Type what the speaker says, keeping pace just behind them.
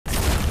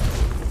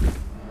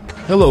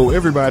Hello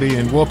everybody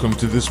and welcome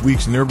to this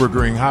week's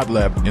Nurburgring hot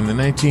lap in the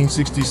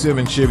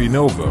 1967 Chevy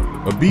Nova,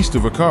 a beast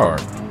of a car,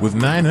 with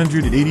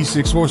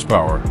 986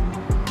 horsepower.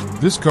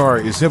 This car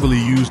is heavily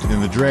used in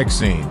the drag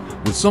scene,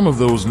 with some of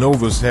those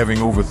Novas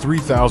having over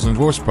 3,000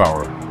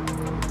 horsepower.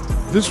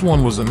 This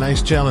one was a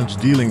nice challenge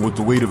dealing with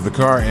the weight of the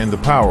car and the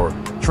power,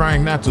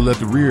 trying not to let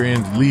the rear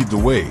end lead the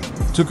way.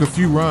 Took a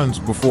few runs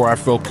before I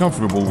felt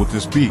comfortable with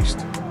this beast.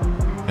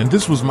 And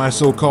this was my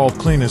so-called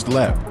cleanest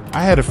lap.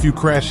 I had a few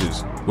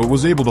crashes, but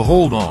was able to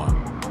hold on.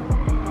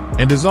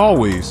 And as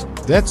always,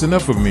 that's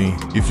enough of me.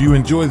 If you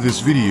enjoyed this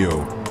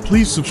video,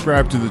 please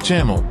subscribe to the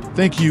channel.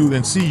 Thank you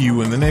and see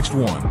you in the next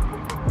one.